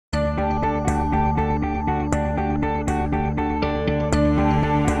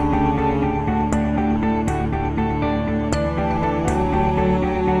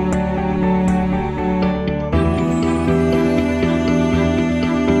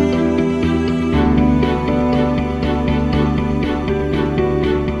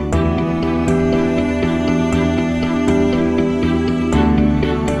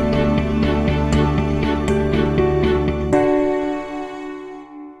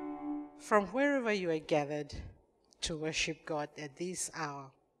From wherever you are gathered to worship God at this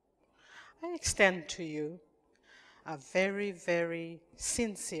hour, I extend to you a very, very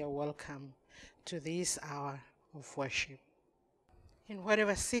sincere welcome to this hour of worship. In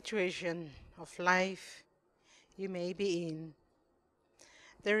whatever situation of life you may be in,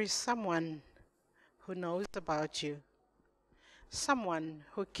 there is someone who knows about you, someone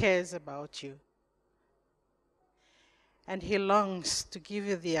who cares about you, and he longs to give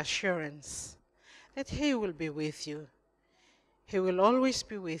you the assurance that he will be with you. He will always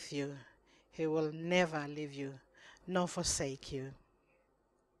be with you. He will never leave you nor forsake you.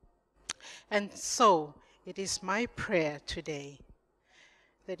 And so it is my prayer today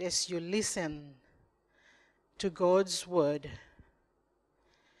that as you listen to God's word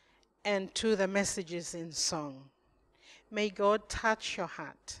and to the messages in song, may God touch your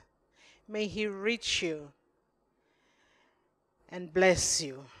heart. May he reach you and bless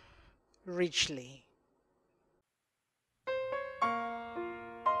you richly.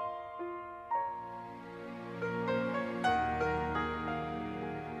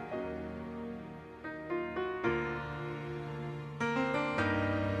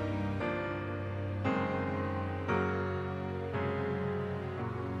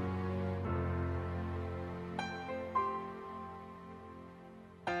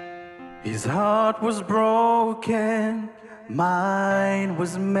 His heart was broken, mine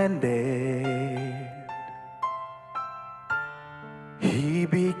was mended. He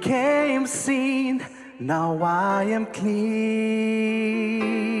became sin, now I am clean.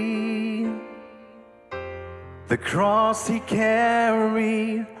 The cross he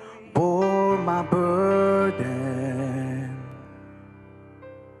carried bore my burden.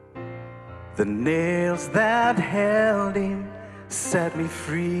 The nails that held him set me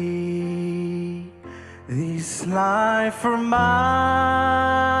free. This life for mine,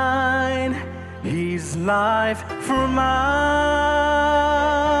 his life for mine.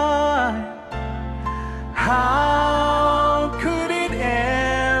 How could it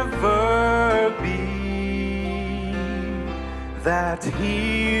ever be that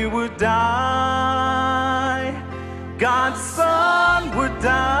he would die, God's son would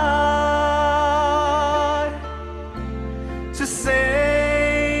die to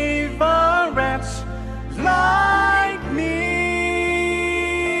save a wretch like me?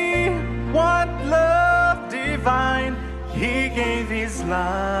 What love divine, he gave his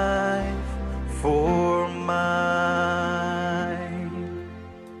life for mine.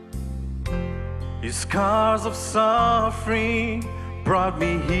 His scars of suffering brought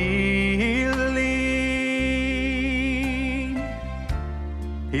me healing.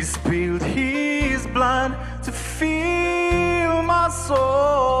 He spilled his blood to fill my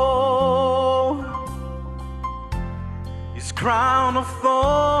soul. His crown of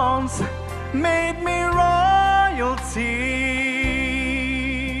thorns made me royalty.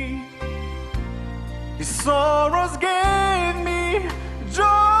 His sorrows gave me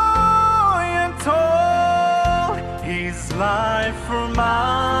joy and told. His life for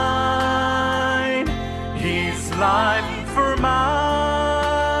mine, his life for mine.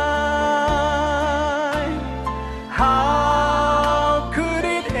 How could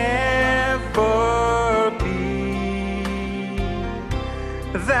it ever be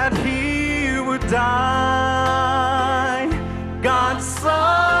that he would die, God's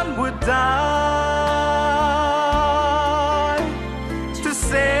son would die to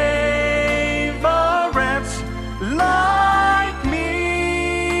save a wretch like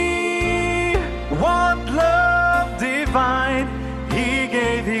me? What love divine, he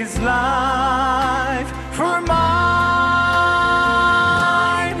gave his life for mine.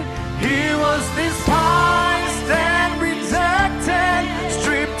 He was despised and rejected,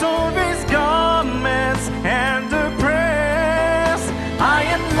 stripped of his garments and oppressed. I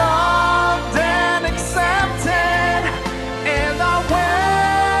am loved and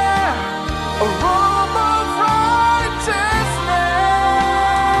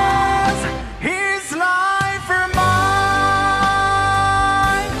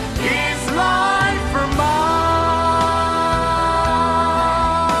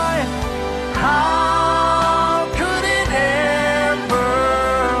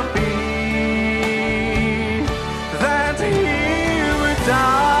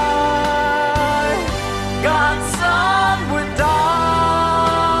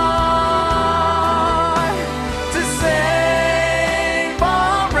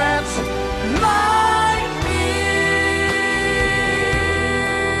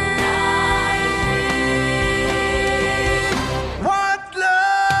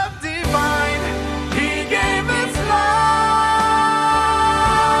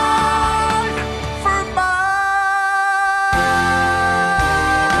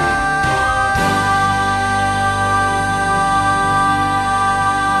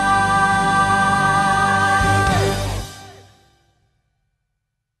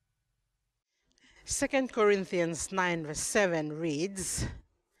 2 Corinthians 9 verse 7 reads,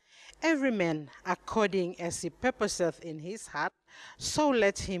 "Every man according as he purposeth in his heart, so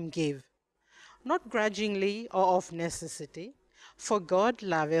let him give, not grudgingly or of necessity, for God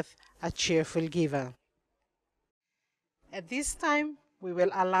loveth a cheerful giver." At this time, we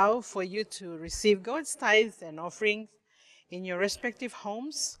will allow for you to receive God's tithes and offerings in your respective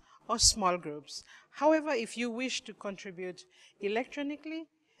homes or small groups. However, if you wish to contribute electronically,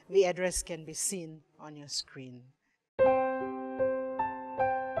 the address can be seen on your screen.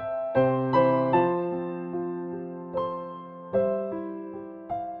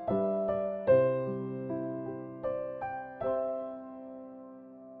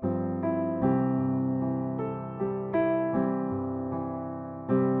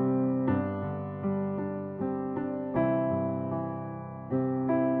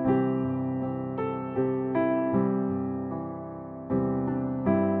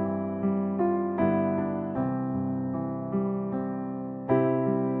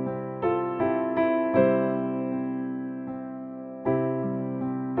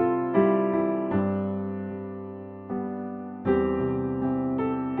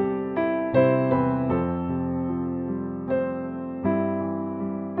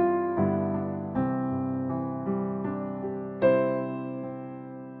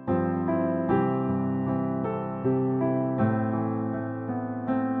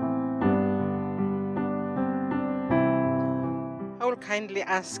 I will kindly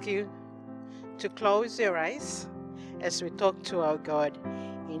ask you to close your eyes as we talk to our God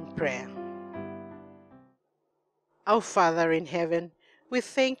in prayer. Our Father in heaven, we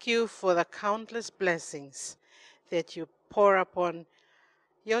thank you for the countless blessings that you pour upon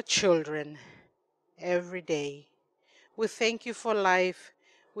your children every day. We thank you for life.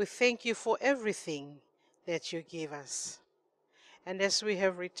 We thank you for everything that you give us. And as we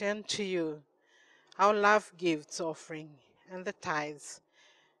have returned to you, our love gifts offering and the tithes,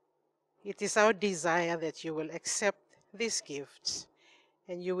 it is our desire that you will accept these gifts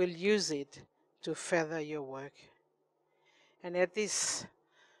and you will use it to further your work. And at this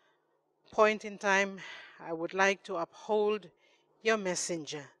point in time, I would like to uphold your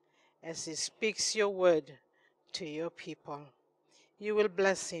messenger as he speaks your word to your people. You will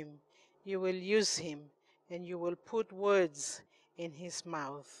bless him, you will use him, and you will put words in his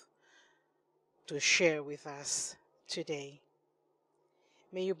mouth to share with us today.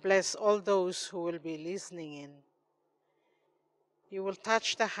 May you bless all those who will be listening in. You will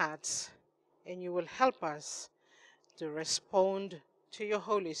touch the hearts and you will help us to respond to your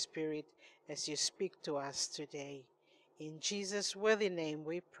Holy Spirit as you speak to us today. In Jesus' worthy name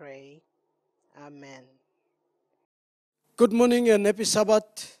we pray. Amen. Good morning and happy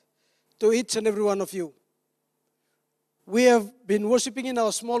Sabbath to each and every one of you. We have been worshiping in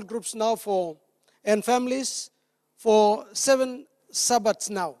our small groups now and families for 7 Sabbaths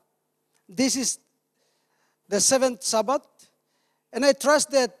now. This is the 7th Sabbath, and I trust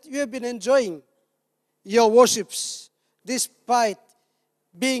that you have been enjoying your worships despite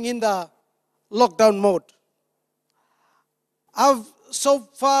being in the lockdown mode. I've so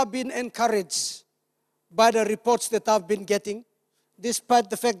far been encouraged by the reports that I've been getting, despite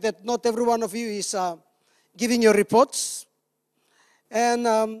the fact that not every one of you is giving your reports. And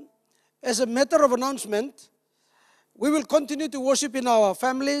as a matter of announcement, we will continue to worship in our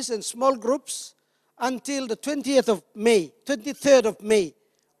families and small groups until the 23rd of May,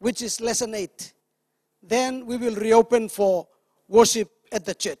 which is lesson 8. Then we will reopen for worship at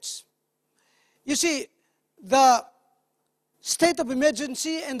the church. You see, the state of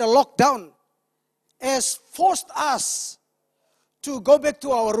emergency and the lockdown has forced us to go back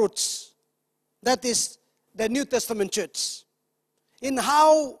to our roots. That is the New Testament church. In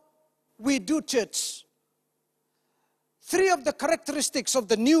how we do church. 3 of the characteristics of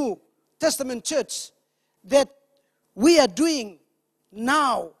the New Testament church that we are doing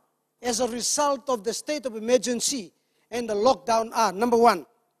now as a result of the state of emergency and the lockdown are: number 1,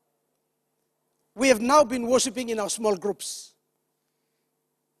 we have now been worshiping in our small groups.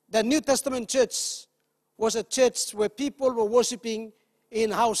 The New Testament church was a church where people were worshiping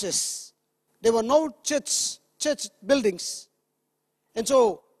in houses. There were no church buildings. And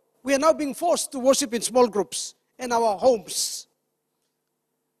so we are now being forced to worship in small groups in our homes.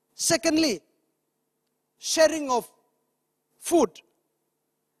 Secondly, sharing of food.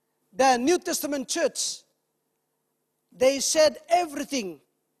 The New Testament church, they shared everything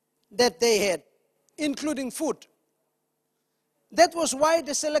that they had, including food. That was why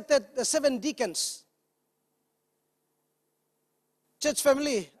they selected the 7 deacons. Church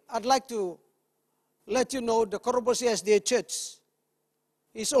family, I'd like to let you know the Korobosi SDA Church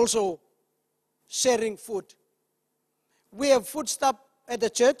is also sharing food. We have food stuff at the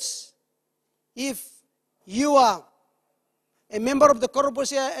church. If you are a member of the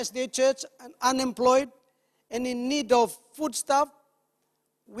Korobosia SDA Church and unemployed and in need of food stuff,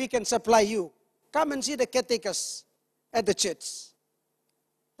 we can supply you. Come and see the caretakers at the church.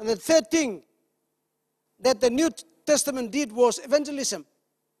 And the third thing that the New Testament did was evangelism.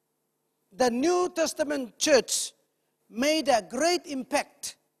 The New Testament church made a great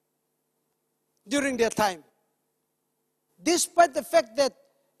impact during their time. Despite the fact that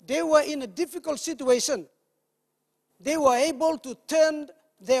they were in a difficult situation, they were able to turn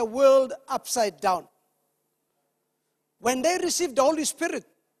their world upside down. When they received the Holy Spirit,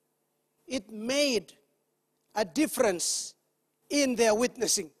 it made a difference in their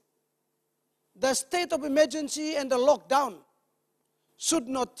witnessing. The state of emergency and the lockdown should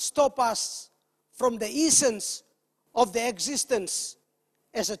not stop us from the essence of the existence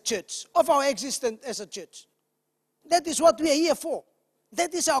as a church, of our existence as a church. That is what we are here for.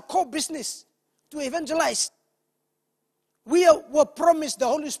 That is our core business, to evangelize. We were promised the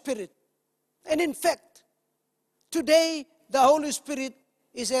Holy Spirit. And in fact, today the Holy Spirit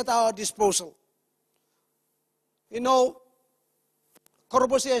is at our disposal. You know,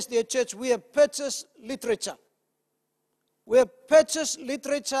 Korobosia SDA Church, we have purchased literature. We have purchased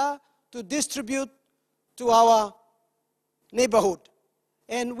literature to distribute to our neighborhood.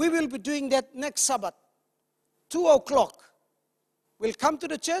 And we will be doing that next Sabbath, 2 o'clock. We'll come to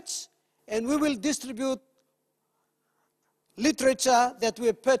the church and we will distribute literature that we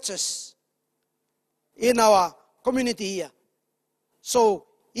have purchased in our community here. So,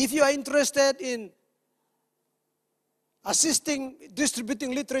 if you are interested in assisting,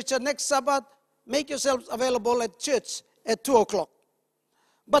 distributing literature next Sabbath, make yourselves available at church at 2 o'clock.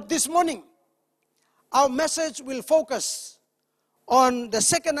 But this morning, our message will focus on the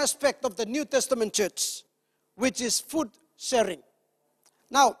second aspect of the New Testament church, which is food sharing.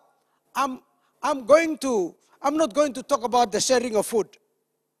 Now, I'm not going to talk about the sharing of food,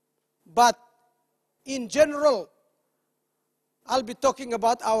 but in general, I'll be talking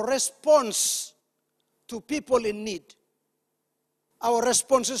about our response to people in need. Our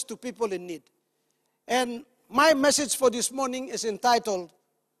responses to people in need. And my message for this morning is entitled,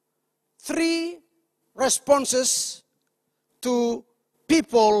 3 Responses to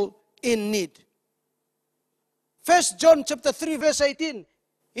People in Need. 1 John chapter 3 verse 18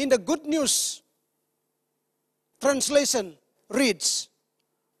 in the Good News translation reads,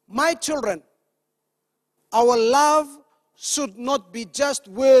 "My children, our love should not be just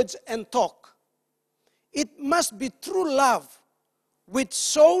words and talk. It must be true love which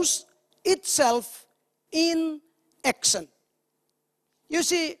shows itself in action." You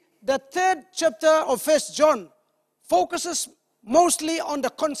see, the 3rd chapter of 1 John focuses mostly on the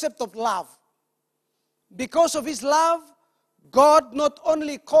concept of love. Because of His love, God not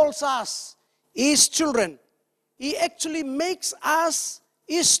only calls us His children, He actually makes us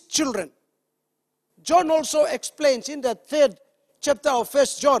His children. John also explains in the 3rd chapter of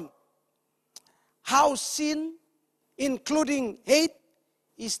 1 John how sin, including hate,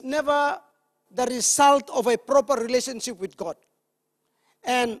 is never the result of a proper relationship with God.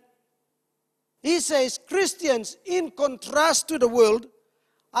 And he says Christians, in contrast to the world,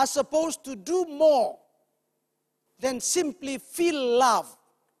 are supposed to do more than simply feel love.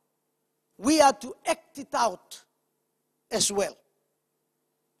 We are to act it out as well.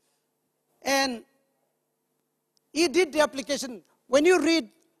 And he did the application. When you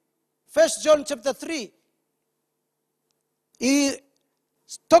read 1 John chapter 3, he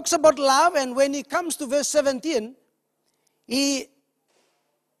talks about love, and when he comes to verse 17, he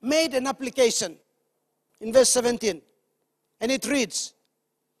made an application in verse 17. And it reads,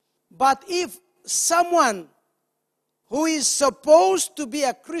 "But if someone who is supposed to be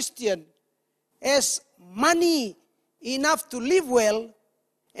a Christian has money enough to live well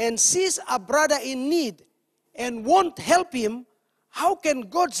and sees a brother in need and won't help him, how can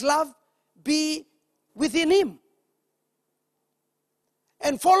God's love be within him?"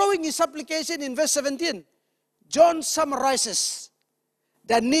 And following his application in verse 17, John summarizes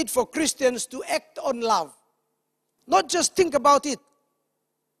the need for Christians to act on love. Not just think about it,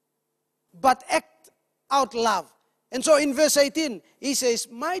 but act out love. And so in verse 18, he says,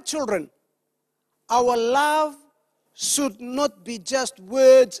 "My children, our love should not be just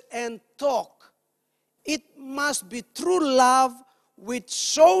words and talk. It must be true love which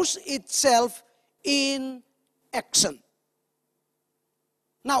shows itself in action."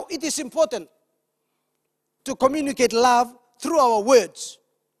 Now, it is important to communicate love through our words,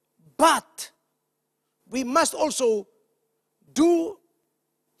 but we must also do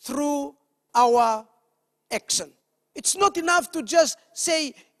through our action. It's not enough to just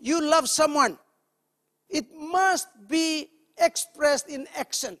say you love someone. It must be expressed in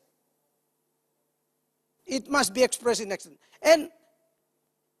action. It must be expressed in action. And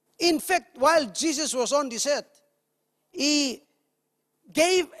in fact, while Jesus was on this earth, he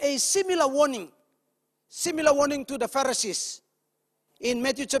gave a similar warning to the Pharisees in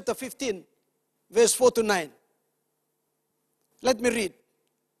Matthew chapter 15, verse 4 to 9. Let me read.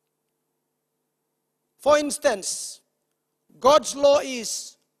 For instance, God's law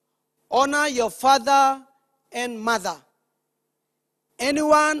is, honor your father and mother.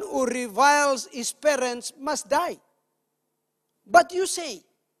 Anyone who reviles his parents must die. But you say,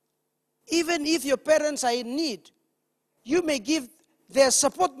 even if your parents are in need, you may give their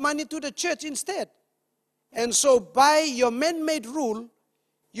support money to the church instead. And so by your man-made rule,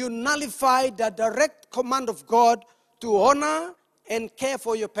 you nullify the direct command of God to honor and care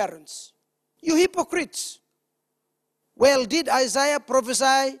for your parents. You hypocrites! Well, did Isaiah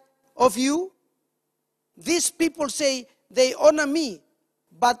prophesy of you? These people say they honor me,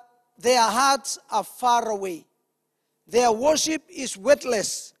 but their hearts are far away. Their worship is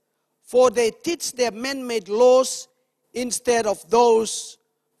worthless, for they teach their man-made laws instead of those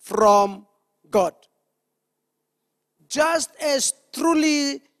from God. Just as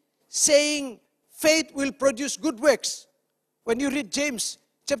truly saying faith will produce good works. When you read James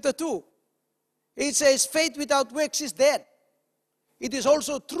chapter 2, it says faith without works is dead. It is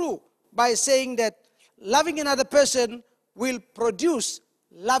also true by saying that loving another person will produce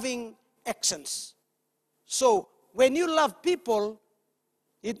loving actions. So when you love people,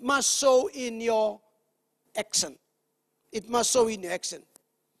 it must show in your action. It must show in your action.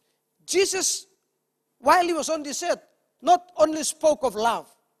 Jesus, while he was on this earth, not only spoke of love.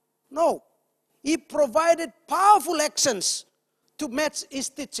 No. He provided powerful actions to match his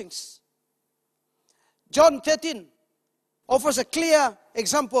teachings. John 13 offers a clear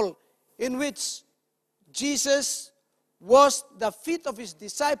example in which Jesus washed the feet of his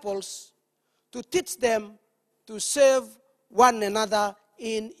disciples to teach them to serve one another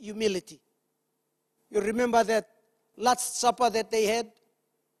in humility. You remember that Last Supper that they had?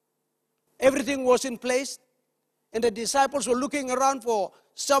 Everything was in place, and the disciples were looking around for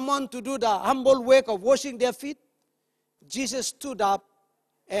someone to do the humble work of washing their feet. Jesus stood up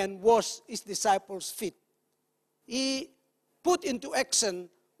and washed his disciples' feet. He put into action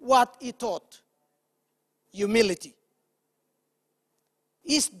what he taught: humility.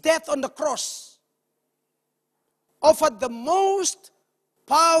 His death on the cross offered the most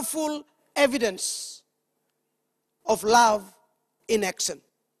powerful evidence of love in action.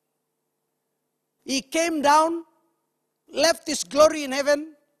 He came down, left his glory in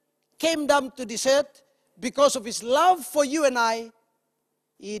heaven, came down to this earth because of his love for you and I.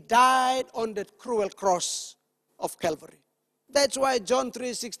 He died on that cruel cross of Calvary. That's why John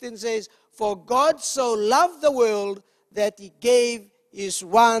 3:16 says, for God so loved the world that he gave his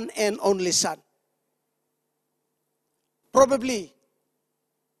one and only Son. Probably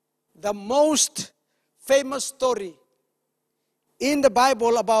the most famous story in the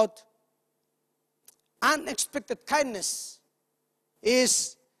Bible about unexpected kindness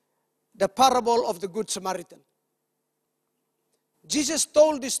is the parable of the Good Samaritan. Jesus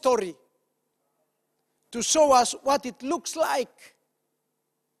told this story to show us what it looks like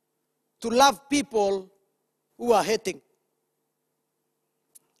to love people who are hurting.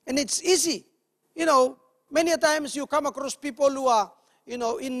 And it's easy. Many times you come across people who are,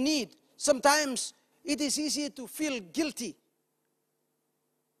 in need. Sometimes it is easy to feel guilty.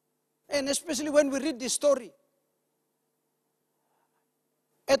 And especially when we read this story.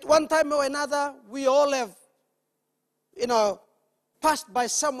 At one time or another, we all have, passed by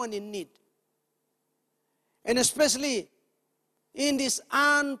someone in need. And especially in these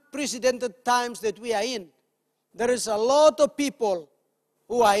unprecedented times that we are in, there is a lot of people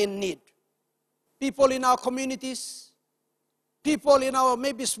who are in need. People in our communities, people in our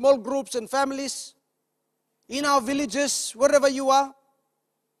maybe small groups and families, in our villages, wherever you are,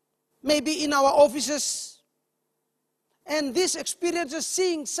 maybe in our offices. And these experiences,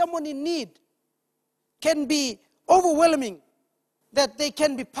 seeing someone in need, can be overwhelming, that they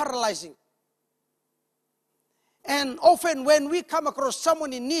can be paralyzing. And often when we come across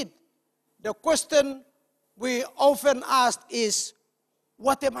someone in need, the question we often ask is,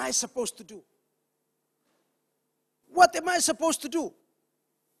 what am I supposed to do? What am I supposed to do?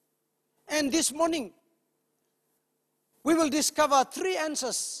 And this morning, we will discover 3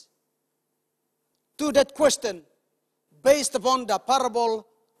 answers to that question based upon the parable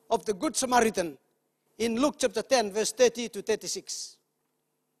of the Good Samaritan in Luke chapter 10, verse 30 to 36.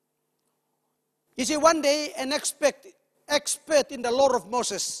 You see, one day an expert in the law of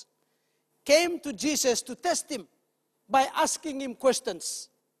Moses came to Jesus to test him by asking him questions.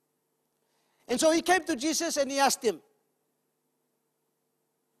 And so he came to Jesus and he asked him,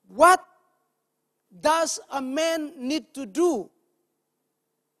 what does a man need to do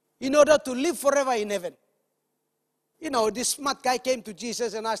in order to live forever in heaven? You know, this smart guy came to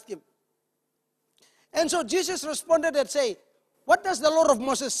Jesus and asked him. And so Jesus responded and said, what does the law of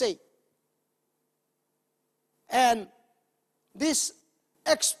Moses say? And this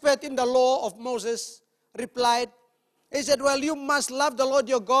expert in the law of Moses replied, he said, well, you must love the Lord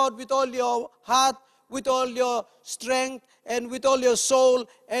your God with all your heart, with all your strength, and with all your soul,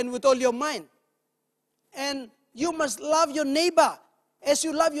 and with all your mind. And you must love your neighbor as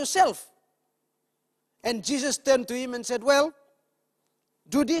you love yourself. And Jesus turned to him and said, well,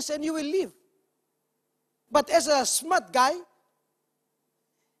 do this and you will live. But as a smart guy,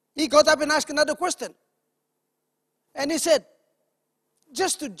 he got up and asked another question. And he said,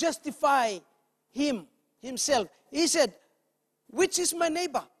 just to justify himself, he said, which is my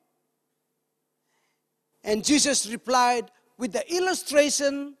neighbor? And Jesus replied with the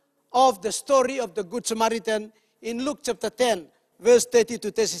illustration of the story of the Good Samaritan in Luke chapter 10, verse 30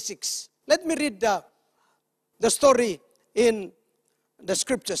 to 36. Let me read the story in the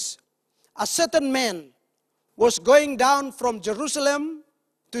scriptures. A certain man was going down from Jerusalem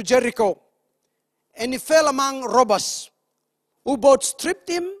to Jericho, and he fell among robbers, who both stripped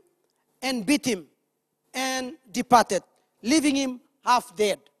him and beat him, and departed, leaving him half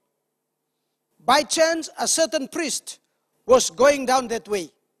dead. By chance, a certain priest was going down that way.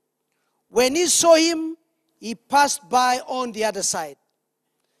 When he saw him, he passed by on the other side.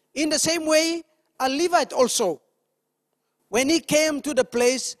 In the same way, a Levite also, when he came to the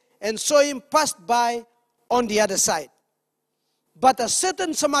place and saw him, passed by on the other side. But a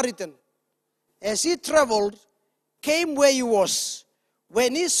certain Samaritan, as he traveled, came where he was.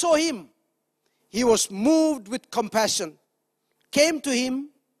 When he saw him, he was moved with compassion, came to him,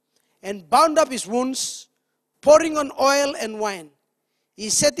 and bound up his wounds, pouring on oil and wine. He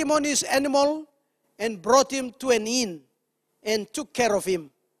set him on his animal and brought him to an inn and took care of him.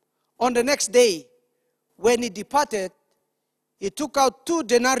 On the next day, when he departed, he took out 2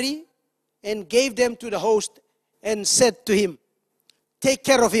 denarii and gave them to the host and said to him, take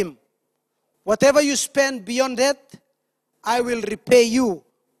care of him. Whatever you spend beyond that, I will repay you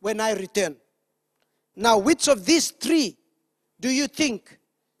when I return. Now, which of these 3 do you think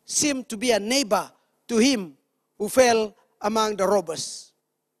seemed to be a neighbor to him who fell among the robbers?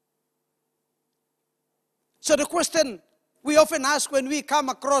 So the question we often ask when we come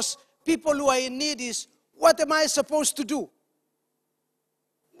across people who are in need is, what am I supposed to do?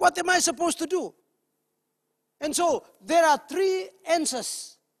 What am I supposed to do? And so there are 3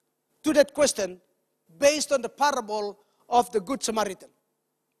 answers to that question based on the parable of the Good Samaritan.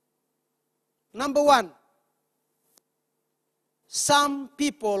 Number 1, some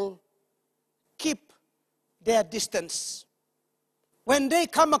people keep their distance. When they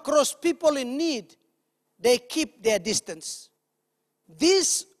come across people in need, they keep their distance.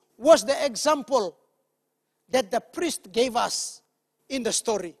 This was the example that the priest gave us in the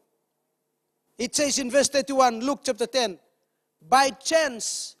story. It says in verse 31, Luke chapter 10, by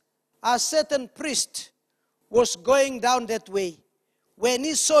chance, a certain priest was going down that way. When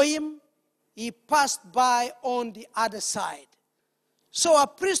he saw him, he passed by on the other side. So a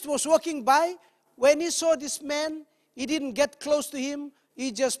priest was walking by. When he saw this man, he didn't get close to him.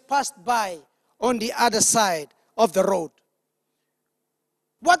 He just passed by on the other side of the road.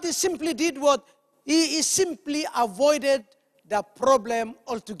 What he simply did was, he simply avoided the problem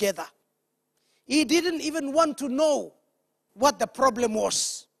altogether. He didn't even want to know what the problem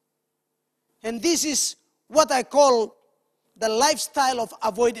was. And this is what I call the lifestyle of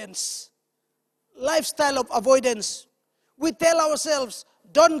avoidance. Lifestyle of avoidance. We tell ourselves,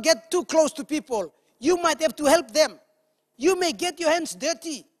 don't get too close to people. You might have to help them. You may get your hands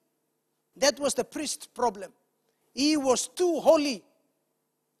dirty. That was the priest's problem. He was too holy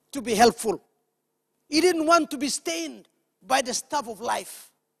to be helpful. He didn't want to be stained by the stuff of life.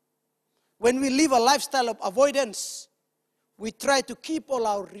 When we live a lifestyle of avoidance, we try to keep all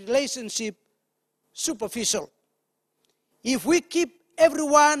our relationship superficial. If we keep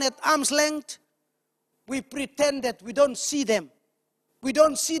everyone at arm's length, we pretend that we don't see them. We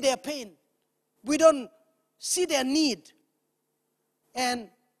don't see their pain. We don't see their need. And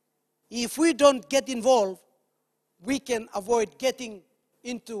if we don't get involved, we can avoid getting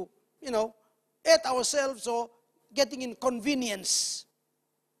into, at ourselves or getting inconvenience.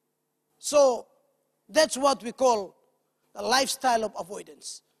 So that's what we call a lifestyle of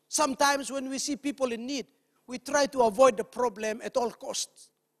avoidance. Sometimes when we see people in need, we try to avoid the problem at all costs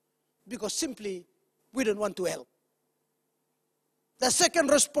because simply we don't want to help. The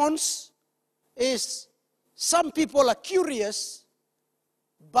second response is some people are curious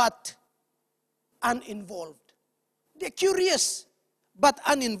but uninvolved. They're curious but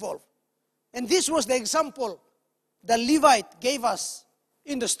uninvolved. And this was the example the Levite gave us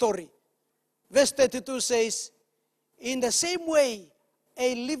in the story. Verse 32 says, in the same way,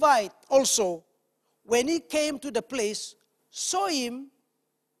 a Levite also, when he came to the place, saw him,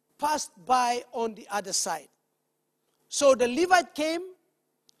 passed by on the other side. So the Levite came,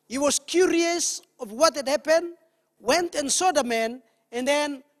 he was curious of what had happened, went and saw the man, and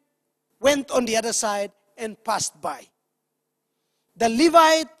then went on the other side and passed by. The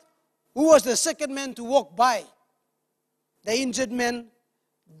Levite, who was the second man to walk by the injured man,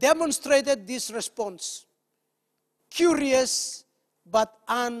 demonstrated this response: curious but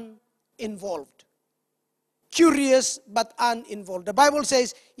uninvolved. Curious but uninvolved. The Bible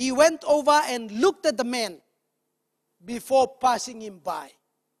says he went over and looked at the man before passing him by.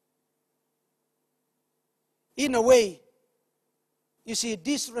 In a way, you see,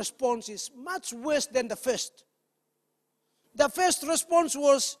 this response is much worse than the first. The first response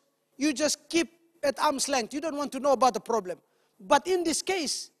was, you just keep at arm's length. You don't want to know about the problem. But in this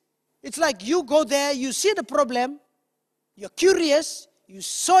case, it's like you go there, you see the problem, you're curious, you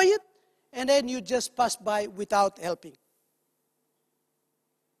saw it, and then you just pass by without helping.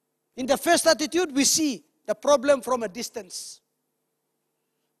 In the first attitude, we see the problem from a distance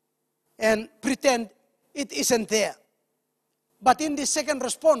and pretend it isn't there. But in this second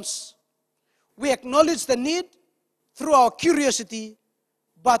response, we acknowledge the need through our curiosity,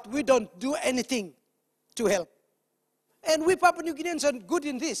 but we don't do anything to help. And we Papua New Guineans are good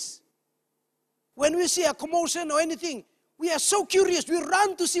in this. When we see a commotion or anything, we are so curious, we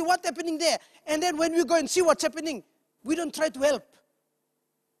run to see what's happening there. And then when we go and see what's happening, we don't try to help.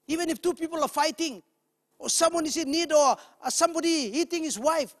 Even if two people are fighting, or someone is in need, or somebody hitting his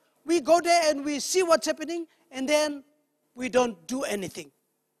wife, we go there and we see what's happening, and then we don't do anything.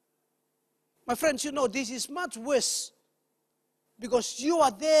 My friends, you know, this is much worse because you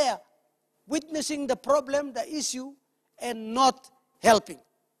are there witnessing the problem, the issue, and not helping.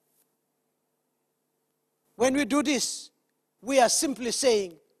 When we do this, we are simply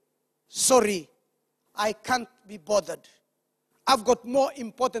saying, sorry, I can't be bothered. I've got more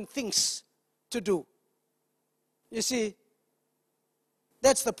important things to do. You see,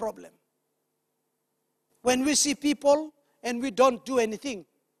 that's the problem. When we see people and we don't do anything,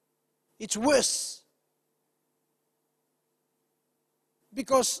 it's worse.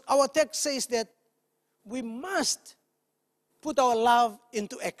 Because our text says that we must put our love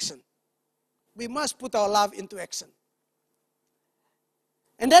into action. We must put our love into action.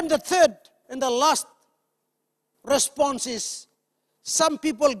 And then the third and the last response is, some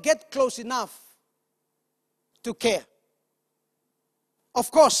people get close enough to care.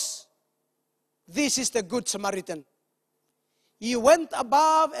 Of course, this is the Good Samaritan. He went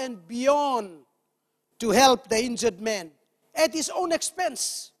above and beyond to help the injured man at his own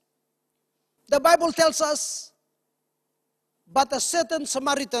expense. The Bible tells us, but a certain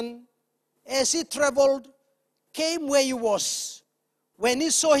Samaritan, as he traveled, came where he was. When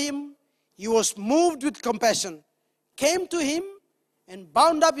he saw him, he was moved with compassion, came to him and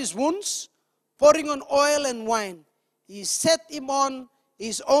bound up his wounds, pouring on oil and wine. He set him on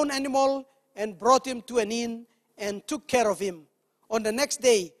his own animal and brought him to an inn and took care of him. On the next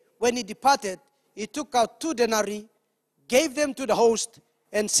day, when he departed, he took out 2 denarii, gave them to the host,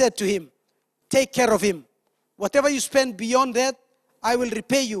 and said to him, take care of him. Whatever you spend beyond that, I will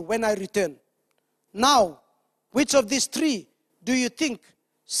repay you when I return. Now, which of these 3 do you think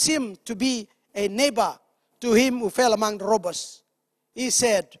seemed to be a neighbor to him who fell among the robbers? He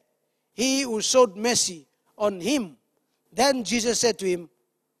said, he who showed mercy on him. Then Jesus said to him,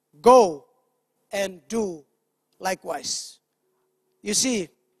 go and do likewise. You see,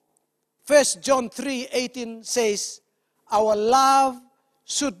 1 John 3:18 says, our love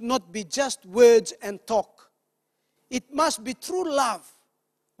should not be just words and talk. It must be true love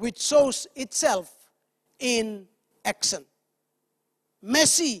which shows itself in action.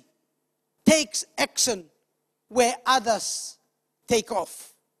 Mercy takes action where others take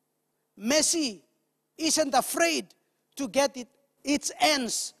off. Mercy isn't afraid to get its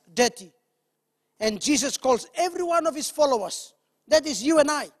ends dirty. And Jesus calls every one of his followers, that is you and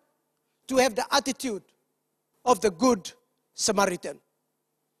I, to have the attitude of the Good Samaritan.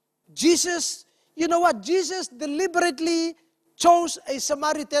 Jesus, you know what? Jesus deliberately chose a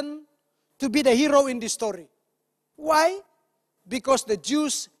Samaritan to be the hero in this story. Why? Because the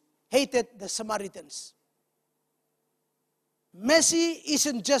Jews hated the Samaritans. Mercy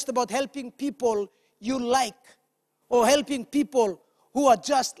isn't just about helping people you like or helping people who are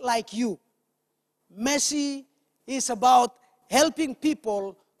just like you. Mercy is about helping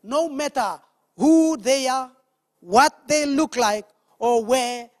people no matter who they are, what they look like, or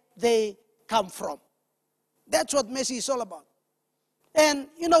where they come from. That's what mercy is all about. And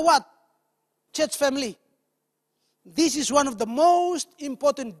you know what, church family? This is one of the most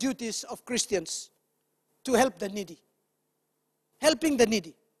important duties of Christians, to help the needy. Helping the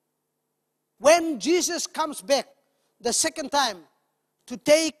needy. When Jesus comes back the second time to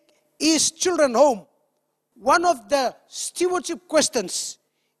take his children home, one of the stewardship questions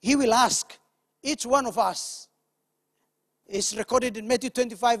he will ask each one of us is recorded in Matthew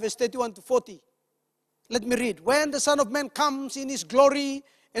 25, verse 31 to 40. Let me read. When the Son of Man comes in his glory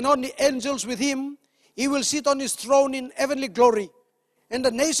and all the angels with him, he will sit on his throne in heavenly glory, and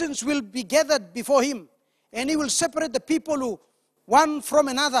the nations will be gathered before him, and he will separate the people one from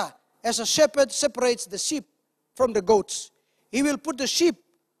another, as a shepherd separates the sheep from the goats. He will put the sheep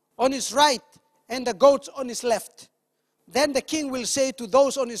on his right and the goats on his left. Then the king will say to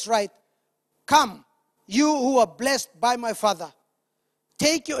those on his right, "Come, you who are blessed by my Father,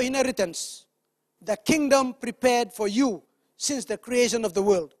 take your inheritance, the kingdom prepared for you since the creation of the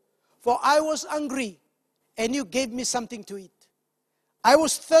world. For I was hungry, and you gave me something to eat. I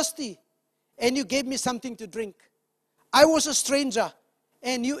was thirsty, and you gave me something to drink. I was a stranger,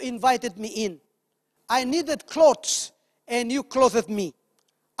 and you invited me in. I needed clothes, and you clothed me.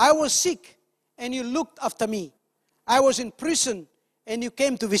 I was sick, and you looked after me. I was in prison, and you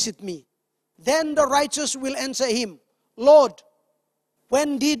came to visit me." Then the righteous will answer him, "Lord,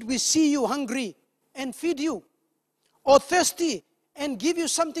 when did we see you hungry and feed you, or thirsty and give you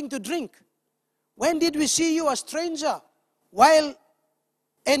something to drink? When did we see you a stranger and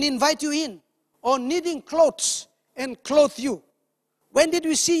invite you in, or needing clothes and clothe you? When did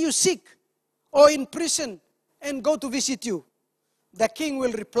we see you sick or in prison and go to visit you?" The king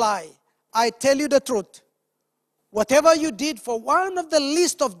will reply, "I tell you the truth. Whatever you did for one of the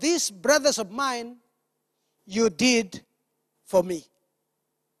least of these brothers of mine, you did for me."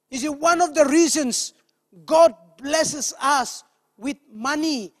 You see, one of the reasons God blesses us with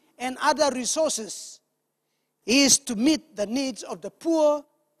money and other resources is to meet the needs of the poor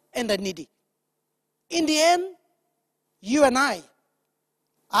and the needy. In the end, you and I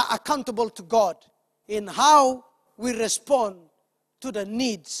are accountable to God in how we respond to the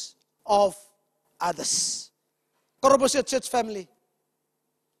needs of others. Korobosia Church family,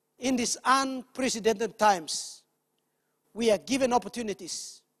 in these unprecedented times, we are given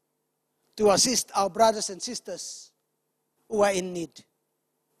opportunities to assist our brothers and sisters who are in need.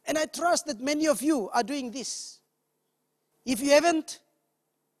 And I trust that many of you are doing this. If you haven't,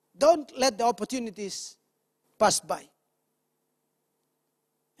 don't let the opportunities pass by.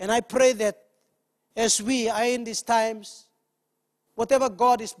 And I pray that as we are in these times, whatever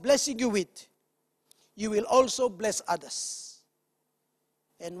God is blessing you with, you will also bless others.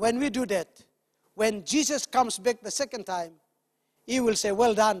 And when we do that, when Jesus comes back the second time, he will say,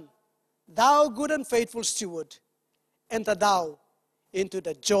 "Well done, thou good and faithful steward, enter thou into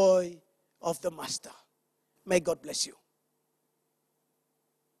the joy of the Master." May God bless you.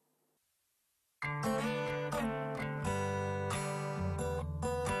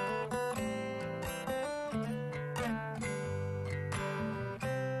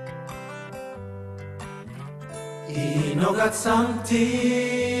 He no got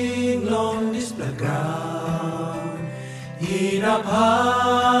something long this playground. He na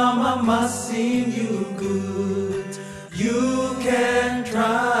mama sing you good. You can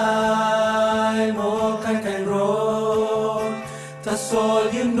try more can roll. That's all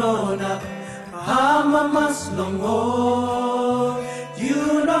you know na mas longo.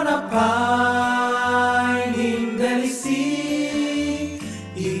 You know na pine in Delisi.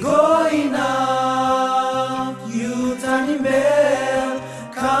 Igo ina.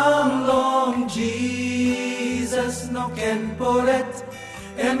 Come long, Jesus, no can pour it,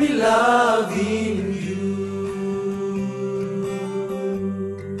 and me loving you.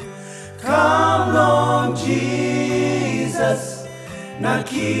 Come long, Jesus, na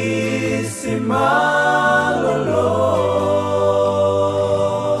kiss him malolo.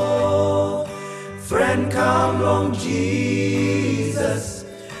 Friend, come long, Jesus,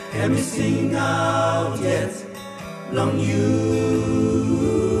 and me sing out yet. Long you,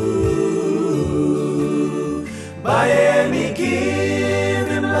 by me give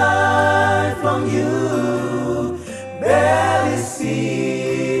him life long you, Belicina,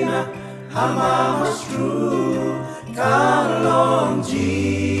 how much true, come long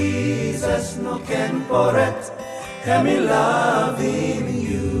Jesus. Jesus no ken poret, emi loving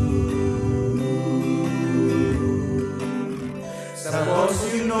you.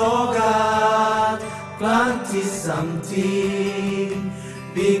 Suppose you know God planted something,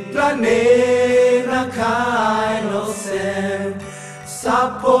 big planet na kind of sense.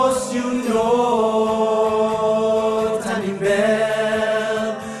 Suppose you know Tani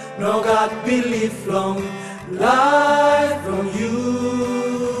Bell, no God believe long life from you.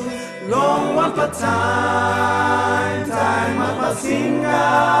 Long one for time, time up a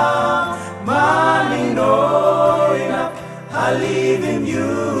singer, money no enough, I live in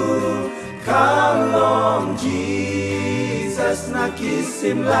you. Come long Jesus, na kiss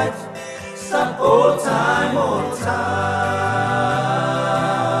him life, stop all time, all time.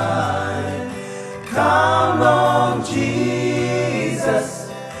 Come long Jesus,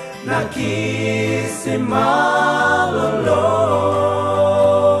 na kiss him all alone.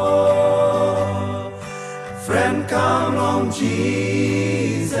 Friend, come long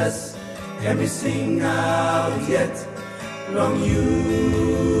Jesus, let me sing out yet long you.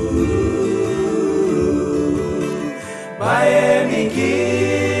 By any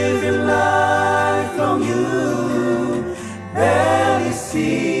given life long you, barely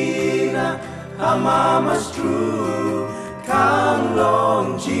seen a mama's true. Come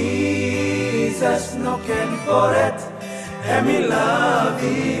long Jesus, no can forget, and me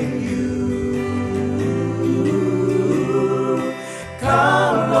loving you.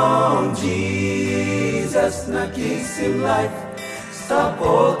 Come long Jesus, na kiss him life, stop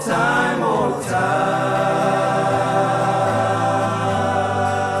all time, all time.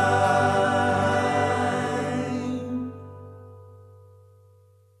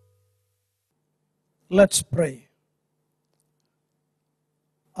 Let's pray.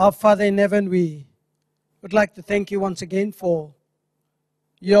 Our Father in heaven, we would like to thank you once again for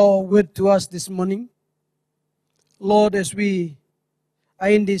your word to us this morning. Lord, as we are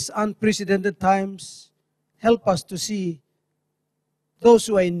in these unprecedented times, help us to see those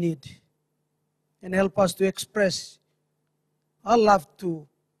who are in need and help us to express our love to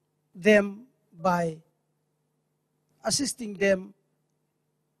them by assisting them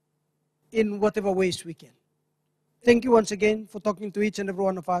in whatever ways we can. Thank you once again for talking to each and every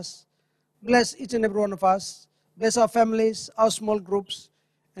one of us. Bless each and every one of us. Bless our families, our small groups,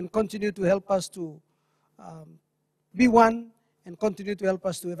 and continue to help us to be one and continue to help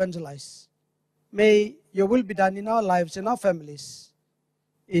us to evangelize. May your will be done in our lives and our families.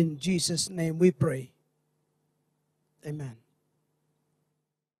 In Jesus' name we pray. Amen.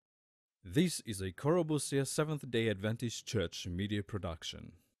 This is a Korobosia Seventh-day Adventist Church media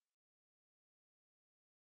production.